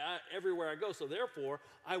representative everywhere I go. So therefore,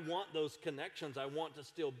 I want those connections. I want to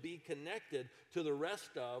still be connected to the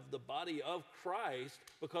rest of the body of Christ,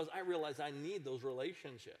 because I realize I need those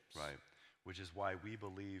relationships. Right, which is why we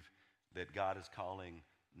believe that God is calling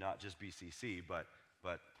not just BCC, but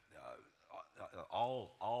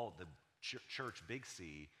all the church, Big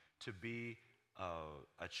C, to be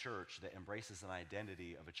a church that embraces an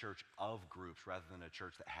identity of a church of groups rather than a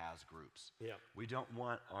church that has groups. Yeah. We don't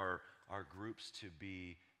want our groups to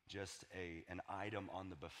be just an item on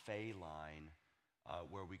the buffet line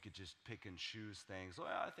where we could just pick and choose things. Oh,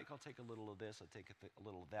 I think I'll take a little of this, I'll take a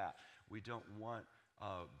little of that. We don't want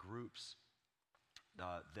groups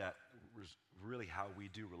that really how we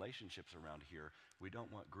do relationships around here. We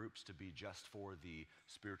don't want groups to be just for the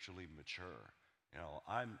spiritually mature.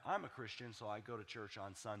 I'm a Christian, so I go to church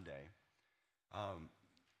on Sunday,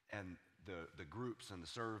 and the groups and the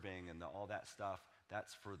serving and all that stuff,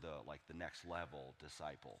 that's for the next level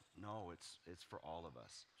disciple. No, it's for all of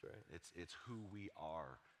us. That's right. It's who we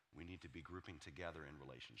are. We need to be grouping together in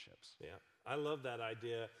relationships. Yeah, I love that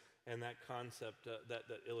idea and that concept, that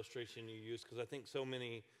illustration you use, because I think so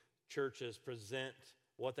many churches present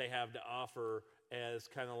what they have to offer as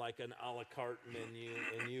kind of like an a la carte menu,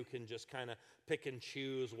 and you can just kind of pick and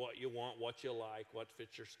choose what you want, what you like, what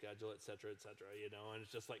fits your schedule, et cetera, and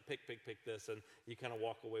it's just like pick this, and you kind of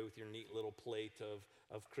walk away with your neat little plate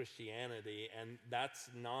of Christianity, and that's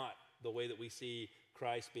not the way that we see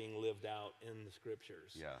Christ being lived out in the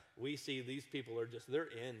scriptures. Yeah. We see these people they're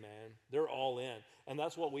in, man. They're all in, and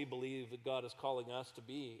that's what we believe that God is calling us to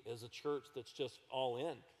be, is a church that's just all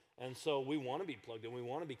in. And so we want to be plugged in. We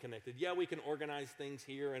want to be connected. Yeah, we can organize things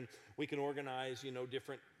here, and we can organize,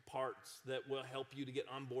 different parts that will help you to get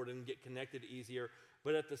on board and get connected easier.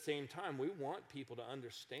 But at the same time, we want people to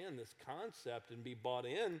understand this concept and be bought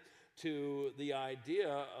in to the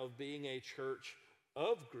idea of being a church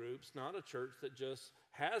of groups, not a church that just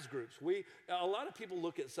has groups. A lot of people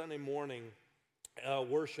look at Sunday morning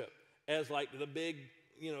worship as like the big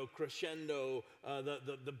crescendo,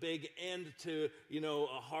 the big end to,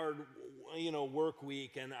 a hard, work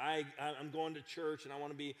week. And I'm going to church, and I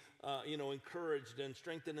want to be, encouraged and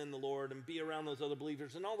strengthened in the Lord and be around those other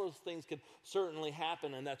believers. And all those things can certainly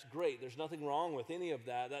happen, and that's great. There's nothing wrong with any of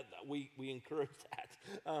that. We encourage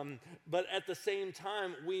that. But at the same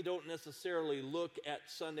time, we don't necessarily look at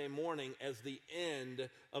Sunday morning as the end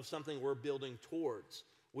of something we're building towards.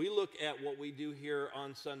 We look at what we do here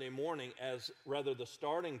on Sunday morning as rather the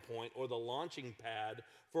starting point or the launching pad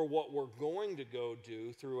for what we're going to go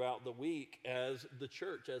do throughout the week as the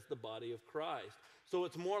church, as the body of Christ. So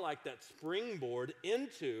it's more like that springboard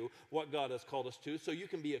into what God has called us to, so you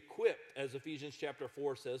can be equipped, as Ephesians chapter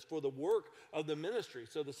 4 says, for the work of the ministry.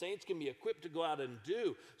 So the saints can be equipped to go out and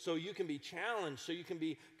do, so you can be challenged, so you can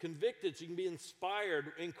be convicted, so you can be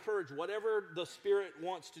inspired, encouraged, whatever the Spirit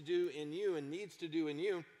wants to do in you and needs to do in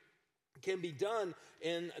you. can be done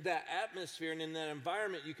in that atmosphere and in that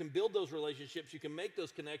environment. You can build those relationships, you can make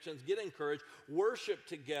those connections, get encouraged, worship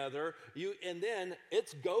together, and then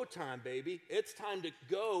it's go time, baby. It's time to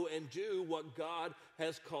go and do what God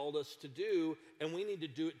has called us to do, and we need to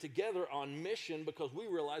do it together on mission because we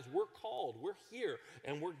realize we're called, we're here,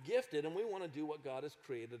 and we're gifted, and we want to do what God has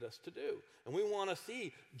created us to do. And we want to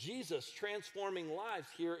see Jesus transforming lives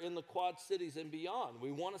here in the Quad Cities and beyond.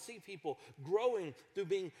 We want to see people growing through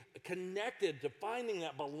being connected to finding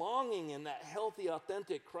that belonging in that healthy,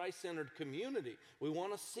 authentic, Christ-centered community. We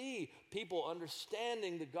want to see people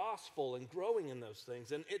understanding the gospel and growing in those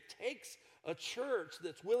things. And it takes a church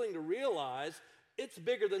that's willing to realize it's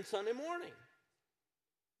bigger than Sunday morning.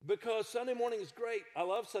 Because Sunday morning is great. I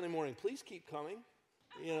love Sunday morning. Please keep coming.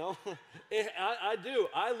 You know, I do.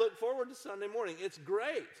 I look forward to Sunday morning. It's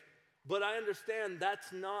great. But I understand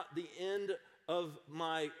that's not the end of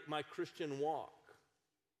my Christian walk.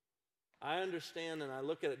 I understand and I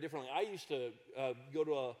look at it differently. I used to go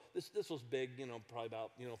to this was big, probably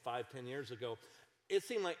about, 5-10 years ago. It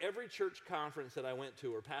seemed like every church conference that I went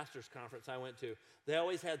to or pastor's conference I went to, they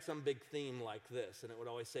always had some big theme like this. And it would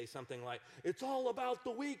always say something like, it's all about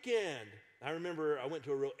the weekend. I remember I went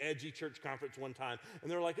to a real edgy church conference one time, and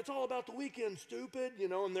they were like, it's all about the weekend, stupid,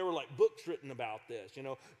 and there were like books written about this,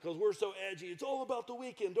 because we're so edgy. It's all about the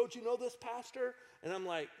weekend. Don't you know this, pastor? And I'm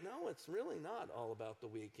like, no, it's really not all about the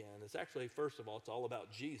weekend. It's actually, first of all, it's all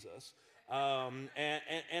about Jesus. And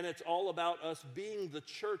it's all about us being the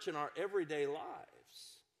church in our everyday lives.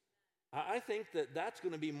 I think that that's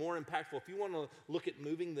going to be more impactful. If you want to look at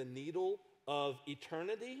moving the needle of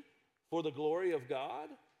eternity for the glory of God,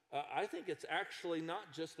 I think it's actually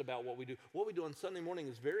not just about what we do. What we do on Sunday morning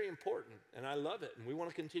is very important, and I love it, and we want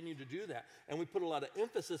to continue to do that. And we put a lot of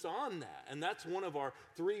emphasis on that, and that's one of our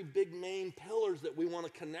 3 big main pillars that we want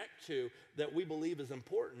to connect to that we believe is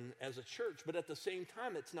important as a church. But at the same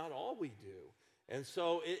time, it's not all we do. And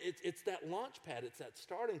so it's that launch pad. It's that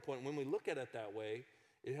starting point. When we look at it that way,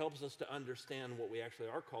 it helps us to understand what we actually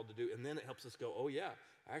are called to do, and then it helps us go, oh yeah,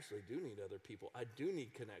 I actually do need other people. I do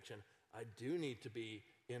need connection. I do need to be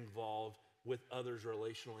involved with others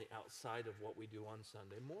relationally outside of what we do on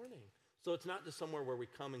Sunday morning. So it's not just somewhere where we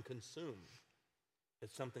come and consume.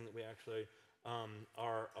 It's something that we actually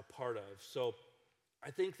are a part of. So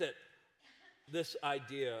I think that this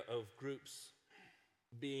idea of groups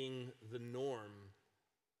being the norm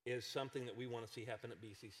is something that we want to see happen at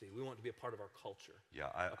BCC. We want to be a part of our culture,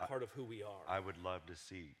 a part of who we are. I would love to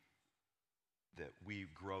see that we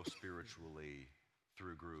grow spiritually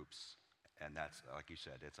through groups, and that's, like you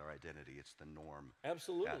said, it's our identity. It's the norm.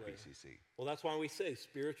 Absolutely. At BCC. Well, that's why we say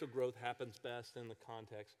spiritual growth happens best in the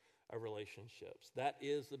context of relationships. That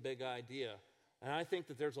is the big idea. And I think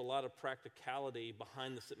that there's a lot of practicality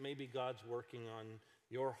behind this that maybe God's working on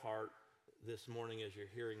your heart this morning as you're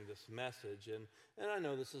hearing this message. And I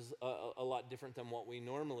know this is a lot different than what we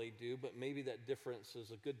normally do, but maybe that difference is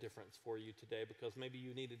a good difference for you today, because maybe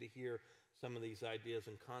you needed to hear some of these ideas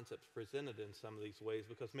and concepts presented in some of these ways,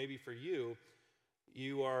 because maybe for you,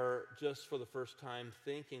 you are just for the first time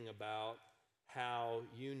thinking about how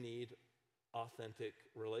you need authentic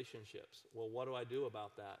relationships. Well, what do I do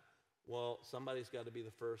about that? Well, somebody's got to be the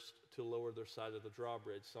first to lower their side of the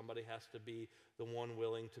drawbridge. Somebody has to be the one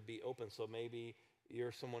willing to be open. So maybe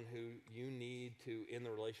you're someone who you need to, in the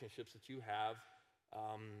relationships that you have,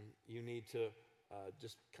 you need to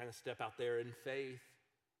just kind of step out there in faith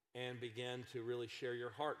and begin to really share your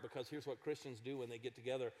heart. Because here's what Christians do when they get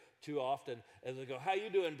together too often, as they go, how you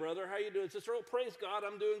doing, brother? How you doing, sister? Oh, praise God,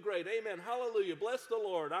 I'm doing great. Amen, hallelujah, bless the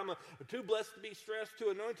Lord. I'm too blessed to be stressed, too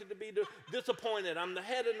anointed to be disappointed. I'm the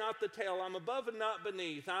head and not the tail. I'm above and not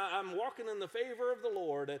beneath. I'm walking in the favor of the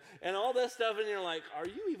Lord, and all that stuff. And you're like, are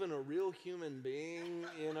you even a real human being,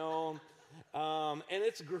 and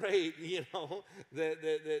it's great,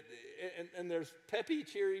 and there's peppy,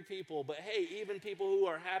 cheery people, but hey, even people who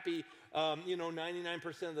are happy,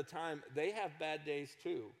 99% of the time, they have bad days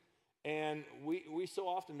too. And we so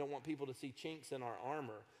often don't want people to see chinks in our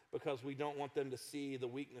armor, because we don't want them to see the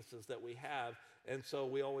weaknesses that we have. And so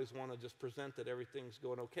we always want to just present that everything's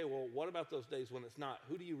going okay. Well, what about those days when it's not?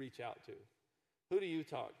 Who do you reach out to? Who do you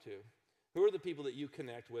talk to? Who are the people that you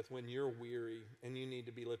connect with when you're weary and you need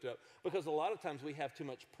to be lifted up? Because a lot of times we have too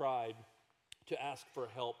much pride to ask for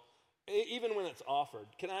help, even when it's offered.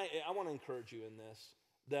 I want to encourage you in this,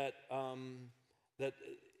 that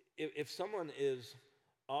if someone is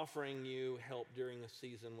offering you help during a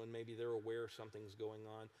season when maybe they're aware something's going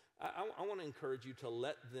on, I want to encourage you to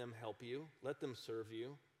let them help you, let them serve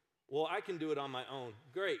you. Well, I can do it on my own.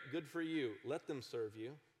 Great, good for you. Let them serve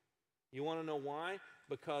you. You want to know why?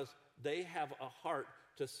 Because they have a heart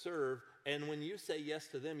to serve. And when you say yes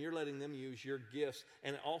to them, you're letting them use your gifts,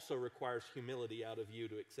 and it also requires humility out of you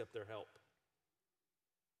to accept their help.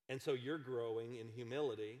 And so you're growing in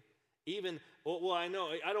humility. Even, well, I know,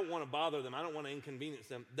 I don't want to bother them. I don't want to inconvenience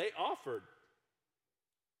them. They offered.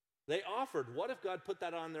 What if God put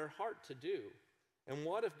that on their heart to do? And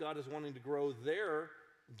what if God is wanting to grow their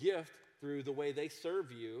gift through the way they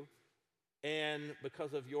serve you, and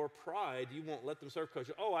because of your pride, you won't let them serve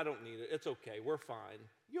because, I don't need it. It's okay. We're fine.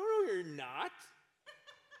 You're not.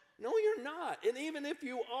 No, you're not. And even if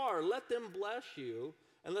you are, let them bless you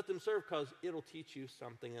and let them serve because it'll teach you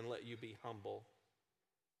something and let you be humble.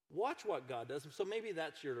 Watch what God does. So maybe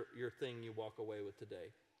that's your thing you walk away with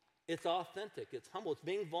today. It's authentic. It's humble. It's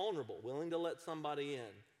being vulnerable, willing to let somebody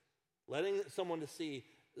in, letting someone see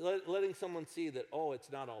that,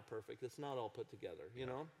 it's not all perfect. It's not all put together. You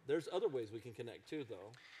know, there's other ways we can connect too,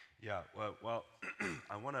 though. Yeah. Well,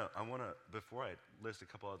 I wanna before I list a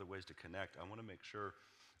couple other ways to connect, I wanna make sure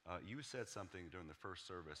you said something during the first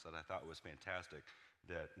service that I thought was fantastic.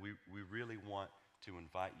 That we really want to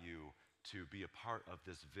invite you to be a part of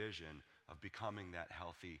this vision of becoming that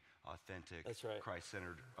healthy, authentic, That's right.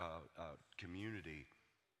 Christ-centered community.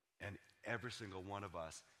 And every single one of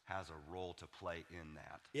us has a role to play in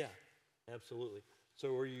that. Yeah, absolutely.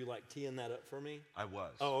 So were you like teeing that up for me? I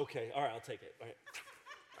was. Oh, okay. All right, I'll take it. All right.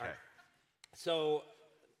 Okay. So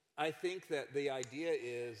I think that the idea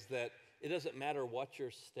is that it doesn't matter what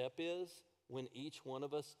your step is, when each one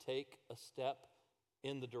of us take a step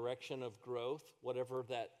in the direction of growth, whatever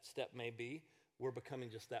that step may be, we're becoming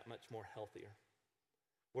just that much more healthier.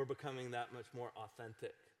 We're becoming that much more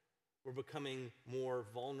authentic. We're becoming more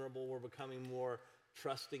vulnerable. We're becoming more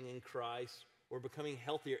trusting in Christ. We're becoming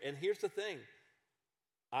healthier. And here's the thing.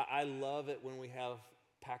 I love it when we have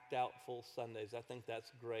packed out full Sundays. I think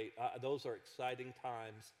that's great. Those are exciting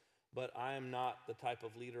times. But I am not the type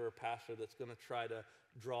of leader or pastor that's going to try to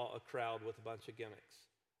draw a crowd with a bunch of gimmicks.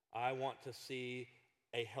 I want to see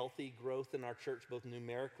a healthy growth in our church, both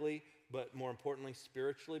numerically, but more importantly,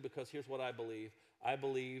 spiritually, because here's what I believe. I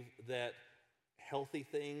believe that healthy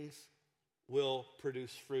things will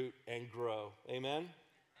produce fruit and grow. Amen?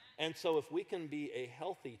 And so if we can be a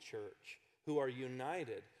healthy church who are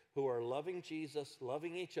united, who are loving Jesus,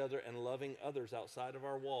 loving each other, and loving others outside of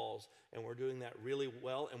our walls, and we're doing that really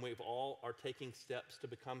well, and we've all are taking steps to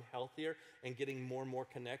become healthier and getting more and more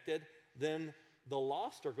connected, then the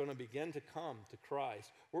lost are going to begin to come to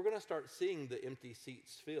Christ. We're going to start seeing the empty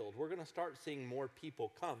seats filled. We're going to start seeing more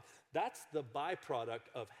people come. That's the byproduct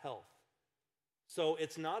of health. So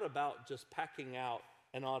it's not about just packing out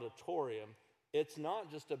an auditorium. It's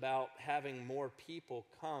not just about having more people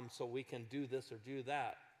come so we can do this or do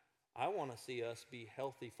that. I want to see us be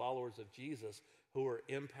healthy followers of Jesus who are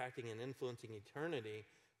impacting and influencing eternity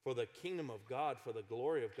for the kingdom of God, for the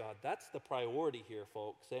glory of God. That's the priority here,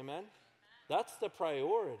 folks. Amen? That's the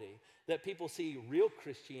priority, that people see real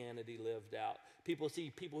Christianity lived out. People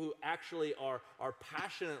see people who actually are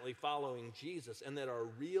passionately following Jesus and that are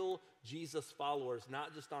real Jesus followers,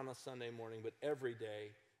 not just on a Sunday morning, but every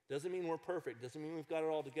day. Doesn't mean we're perfect. Doesn't mean we've got it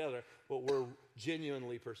all together, but we're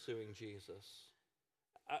genuinely pursuing Jesus.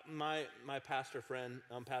 My pastor friend,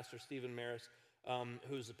 Pastor Stephen Maris,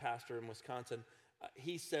 who's a pastor in Wisconsin,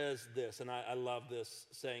 he says this, and I love this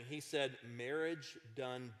saying. He said, marriage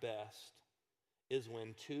done best is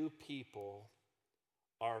when two people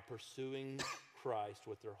are pursuing Christ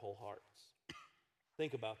with their whole hearts.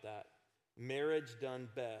 Think about that. Marriage done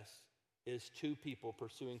best is two people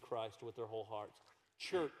pursuing Christ with their whole hearts.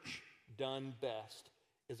 Church done best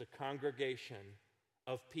is a congregation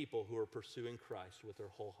of people who are pursuing Christ with their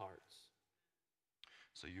whole hearts.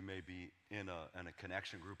 So you may be in a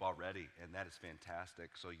connection group already, and that is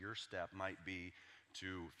fantastic. So your step might be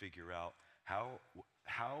to figure out how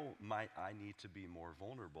might I need to be more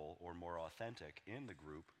vulnerable or more authentic in the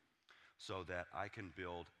group so that I can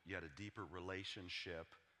build yet a deeper relationship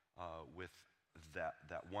with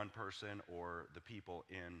that one person or the people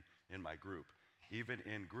in my group. Even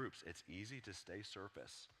in groups, it's easy to stay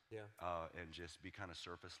surface, and just be kind of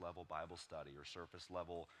surface level Bible study or surface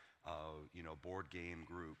level, board game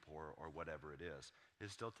group or whatever it is.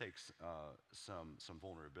 It still takes some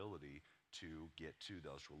vulnerability to get to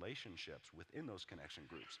those relationships within those connection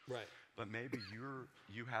groups. Right. But maybe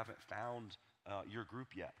you haven't found your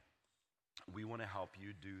group yet. We want to help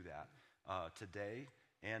you do that. Today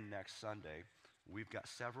and next Sunday, we've got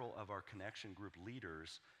several of our connection group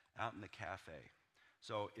leaders out in the cafe.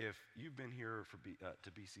 So if you've been here to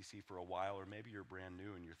BCC for a while, or maybe you're brand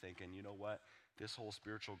new and you're thinking, you know what, this whole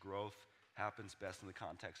spiritual growth happens best in the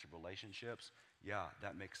context of relationships. Yeah,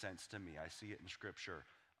 that makes sense to me. I see it in Scripture.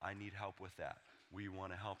 I need help with that. we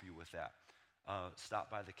want to help you with that. Stop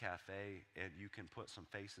by the cafe, and you can put some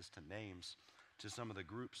faces to names to some of the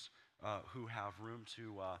groups who have room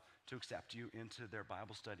to accept you into their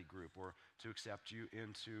Bible study group, or to accept you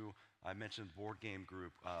into, I mentioned board game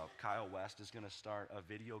group. Kyle West is going to start a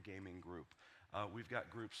video gaming group. We've got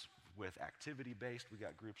groups with activity-based. We've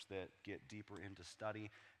got groups that get deeper into study,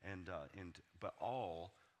 but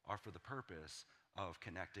all are for the purpose of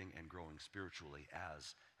connecting and growing spiritually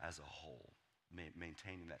as a whole,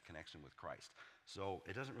 maintaining that connection with Christ. So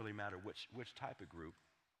it doesn't really matter which type of group.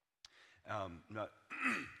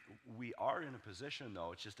 We are in a position,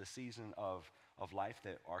 though, it's just a season of life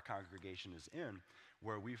that our congregation is in,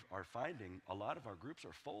 where we are finding a lot of our groups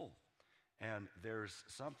are full. And there's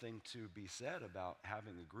something to be said about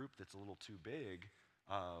having a group that's a little too big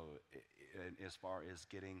as far as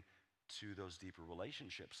getting to those deeper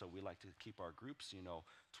relationships. So we like to keep our groups,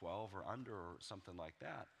 12 or under or something like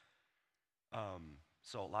that.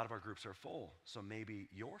 So a lot of our groups are full. So maybe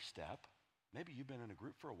your step, maybe you've been in a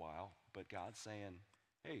group for a while, but God's saying,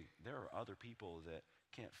 hey, there are other people that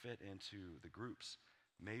can't fit into the groups.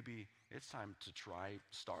 Maybe it's time to try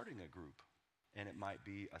starting a group. And it might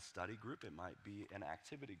be a study group. It might be an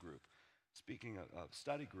activity group. Speaking of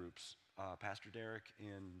study groups, Pastor Derik,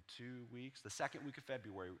 in 2 weeks, the second week of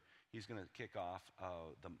February, he's going to kick off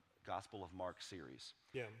the Gospel of Mark series.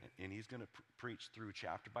 Yeah. And he's going to preach through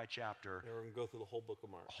chapter by chapter. Yeah, we're going to go through the whole book of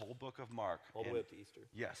Mark. Whole book of Mark. All the way up to Easter.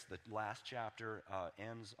 Yes, the last chapter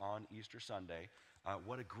ends on Easter Sunday.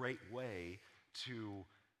 What a great way to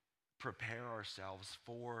prepare ourselves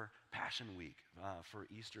for Passion Week, for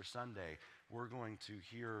Easter Sunday. We're going to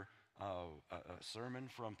hear a sermon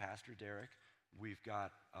from Pastor Derik. We've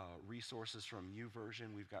got resources from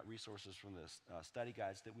YouVersion. We've got resources from the study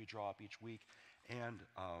guides that we draw up each week. And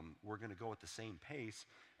we're going to go at the same pace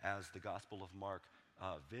as the Gospel of Mark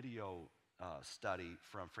video study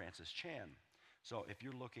from Francis Chan. So if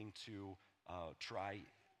you're looking to try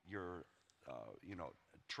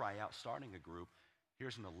out starting a group,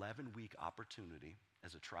 here's an 11-week opportunity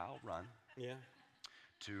as a trial run. Yeah.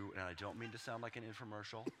 And I don't mean to sound like an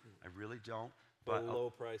infomercial. I really don't. But a low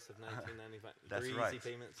price of $19.95. That's Three right. easy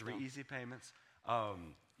payments. Three easy payments.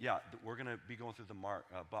 We're going to be going through the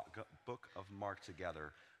book of Mark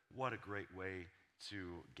together. What a great way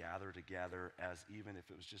to gather together, as even if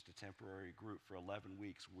it was just a temporary group for 11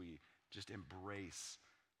 weeks, we just embrace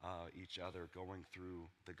each other going through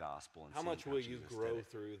the gospel. And how much will you grow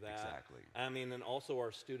through that? Exactly. I mean, and also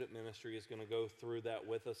our student ministry is going to go through that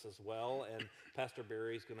with us as well. And Pastor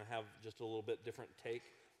Barry is going to have just a little bit different take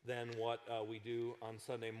than what we do on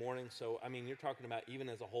Sunday morning. So, I mean, you're talking about even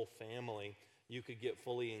as a whole family, you could get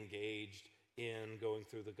fully engaged in going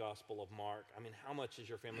through the Gospel of Mark. I mean, how much is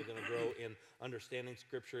your family going to grow in understanding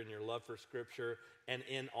Scripture and your love for Scripture, and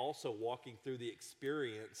in also walking through the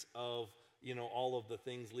experience of, all of the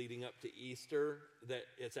things leading up to Easter, that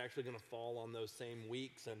it's actually going to fall on those same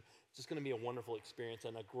weeks, and it's just going to be a wonderful experience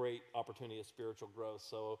and a great opportunity of spiritual growth.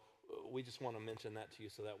 So we just want to mention that to you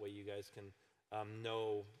so that way you guys can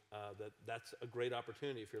know that that's a great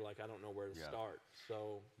opportunity if you're like, I don't know where to start.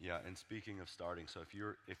 So and speaking of starting, so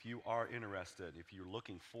if you are interested, if you're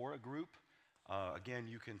looking for a group, again,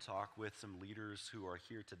 you can talk with some leaders who are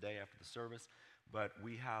here today after the service. But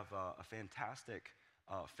we have a fantastic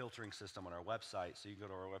filtering system on our website. So you go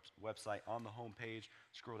to our website on the home page,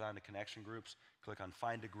 scroll down to connection groups, click on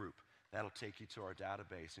find a group. That'll take you to our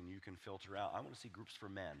database, and you can filter out. I want to see groups for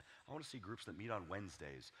men. I want to see groups that meet on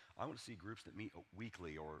Wednesdays. I want to see groups that meet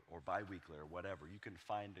weekly or bi-weekly or whatever. You can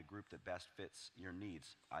find a group that best fits your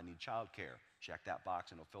needs. I need childcare. Check that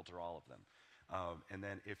box, and it'll filter all of them. And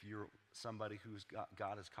then if you're somebody who's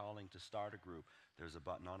God is calling to start a group, there's a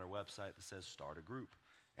button on our website that says Start a Group.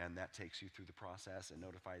 And that takes you through the process and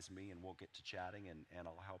notifies me, and we'll get to chatting, and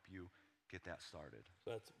I'll help you get that started.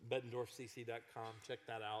 So that's bettendorfcc.com. Check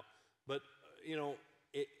that out. But,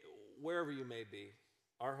 wherever you may be,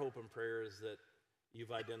 our hope and prayer is that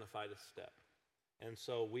you've identified a step. And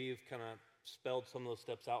so we've kind of spelled some of those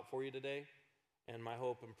steps out for you today. And my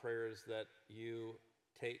hope and prayer is that you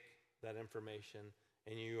take that information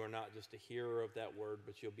and you are not just a hearer of that word,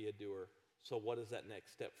 but you'll be a doer. So what is that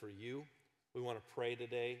next step for you? We want to pray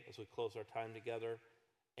today as we close our time together.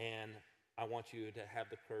 And I want you to have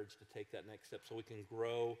the courage to take that next step so we can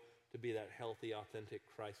grow to be that healthy, authentic,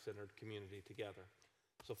 Christ-centered community together.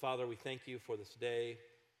 So, Father, we thank you for this day,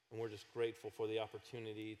 and we're just grateful for the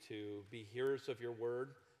opportunity to be hearers of your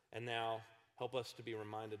word, and now help us to be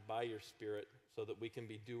reminded by your Spirit so that we can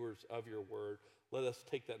be doers of your word. Let us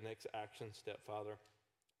take that next action step, Father,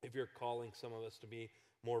 If you're calling some of us to be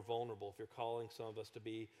more vulnerable, if you're calling some of us to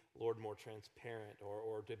be, Lord, more transparent,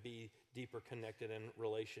 or to be deeper connected in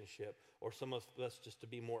relationship, or some of us just to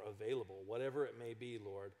be more available, whatever it may be,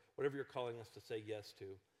 Lord, whatever you're calling us to say yes to,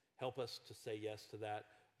 help us to say yes to that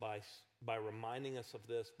by reminding us of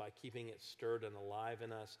this, by keeping it stirred and alive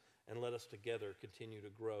in us, and let us together continue to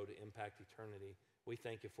grow to impact eternity. We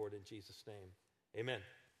thank you for it in Jesus' name. Amen.